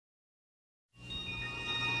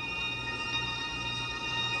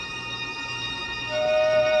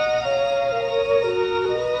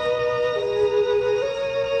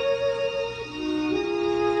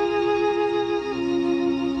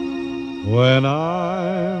When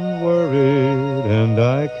I'm worried and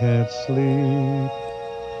I can't sleep,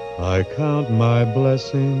 I count my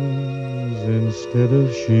blessings instead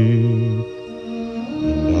of sheep.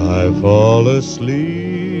 And I fall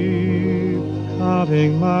asleep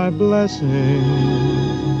counting my blessings.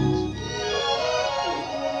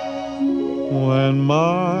 When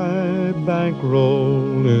my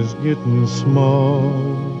bankroll is getting small,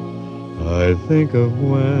 I think of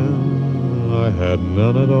when I had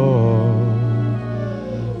none at all.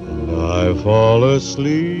 And I fall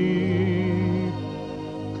asleep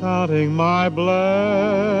counting my blessings.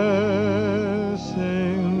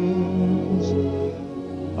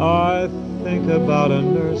 I think about a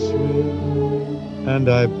nursery and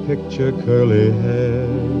I picture curly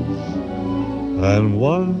hairs, and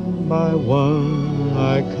one by one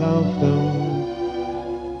I count them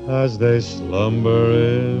as they slumber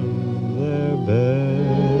in their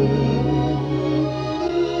beds.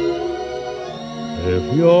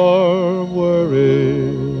 If you're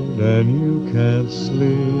worried and you can't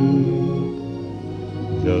sleep,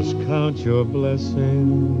 just count your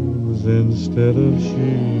blessings instead of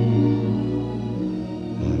sheep,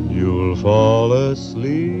 and you'll fall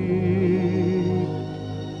asleep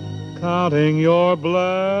counting your blessings.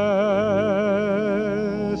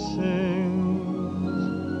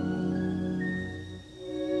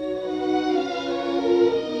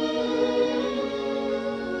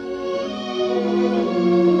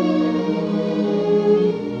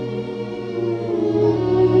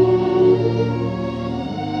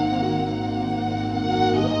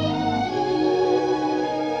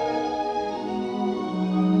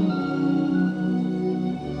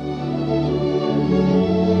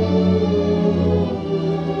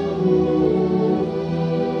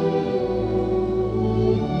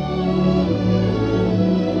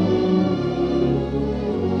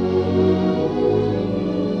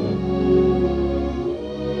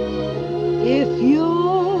 If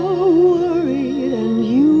you're worried and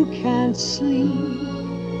you can't sleep,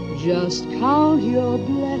 just count your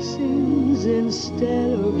blessings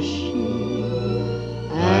instead of sheep,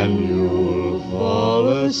 And you'll fall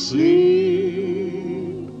asleep,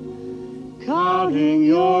 counting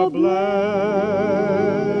your blessings.